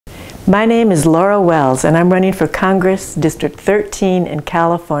My name is Laura Wells, and I'm running for Congress, District 13 in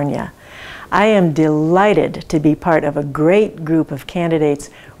California. I am delighted to be part of a great group of candidates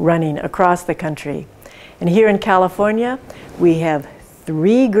running across the country. And here in California, we have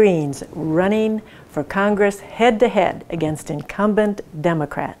 3 Greens running for Congress head-to-head against incumbent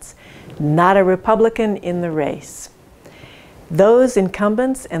Democrats, not a Republican in the race. Those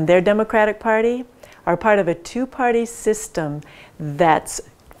incumbents and their Democratic Party are part of a 2-party system that's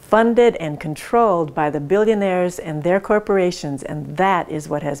funded and controlled by the billionaires and their corporations, and that is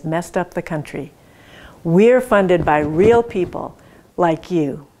what has messed up the country. We're funded by real people like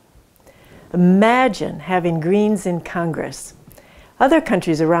you. Imagine having Greens in Congress. Other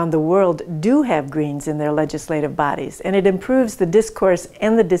countries around the world do have Greens in their legislative bodies, and it improves the discourse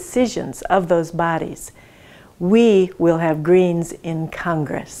and the decisions of those bodies. We will have Greens in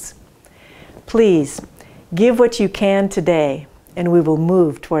Congress. Please, give what you can today, and we will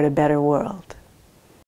move toward a better world.